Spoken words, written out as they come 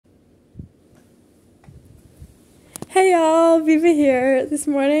Hey y'all, Viva here. This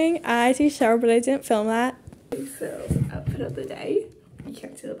morning I took a shower, but I didn't film that. So, outfit of the day. You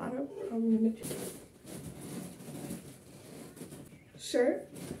can't see the bottom. Shirt.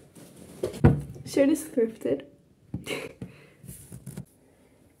 Shirt is thrifted.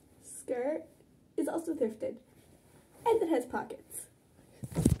 Skirt is also thrifted. And it has pockets.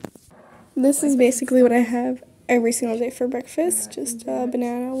 This is basically what I have every single day for breakfast. Just a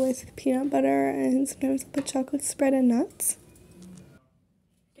banana with peanut butter and sometimes I'll put chocolate spread and nuts.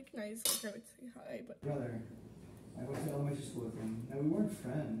 It's nice, like I would say hi, but... Brother, I went to elementary school with him. Now we weren't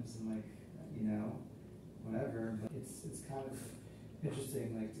friends, and like, you know, whatever, but it's kind of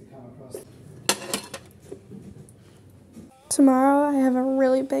interesting, like, to come across. Tomorrow I have a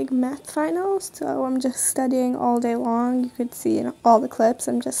really big math final, so I'm just studying all day long. You could see in all the clips,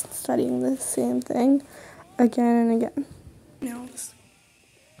 I'm just studying the same thing again and again. Nails.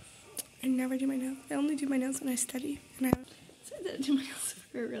 I never do my nails. I only do my nails when I study, and I didn't do my nails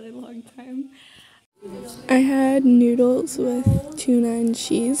for a really long time. I had noodles with tuna and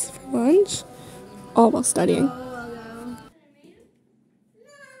cheese for lunch, all while studying.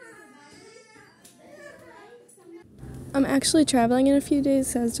 I'm actually traveling in a few days,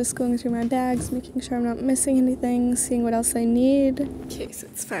 so I was just going through my bags, making sure I'm not missing anything, seeing what else I need. Okay, so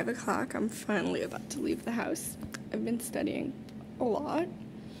it's 5 o'clock. I'm finally about to leave the house. I've been studying a lot.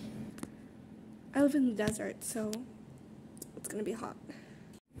 I live in the desert, so it's gonna be hot.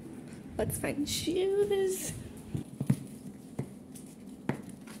 Let's find shoes.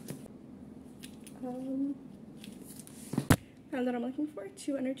 Found what I'm looking for,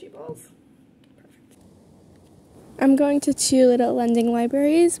 2 energy balls. I'm going to 2 little lending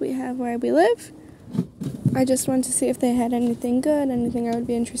libraries we have where we live. I just wanted to see if they had anything good, anything I would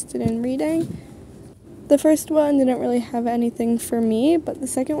be interested in reading. The first one didn't really have anything for me, but the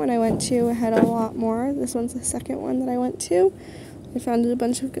second one I went to had a lot more. This one's the second one that I went to. I found a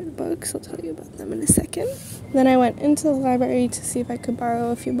bunch of good books. I'll tell you about them in a second. Then I went into the library to see if I could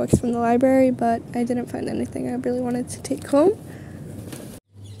borrow a few books from the library, but I didn't find anything I really wanted to take home.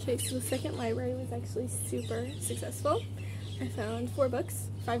 Okay, so the second library was actually super successful. I found 5 books,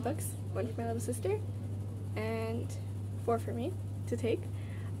 1 for my little sister, and 4 for me to take.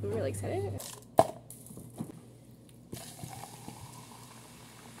 I'm really excited.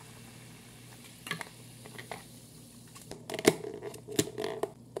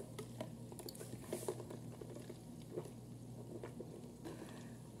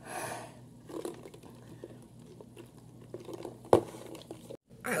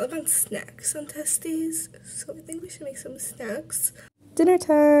 I live on snacks on Testies, so I think we should make some snacks. Dinner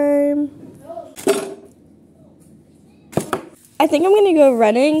time! I think I'm gonna go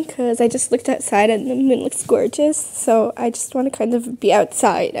running because I just looked outside and the moon looks gorgeous, so I just want to kind of be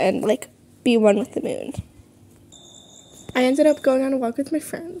outside and like be one with the moon. I ended up going on a walk with my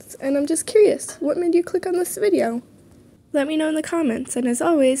friends, and I'm just curious, what made you click on this video? Let me know in the comments, and as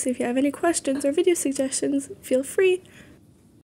always, if you have any questions or video suggestions, feel free.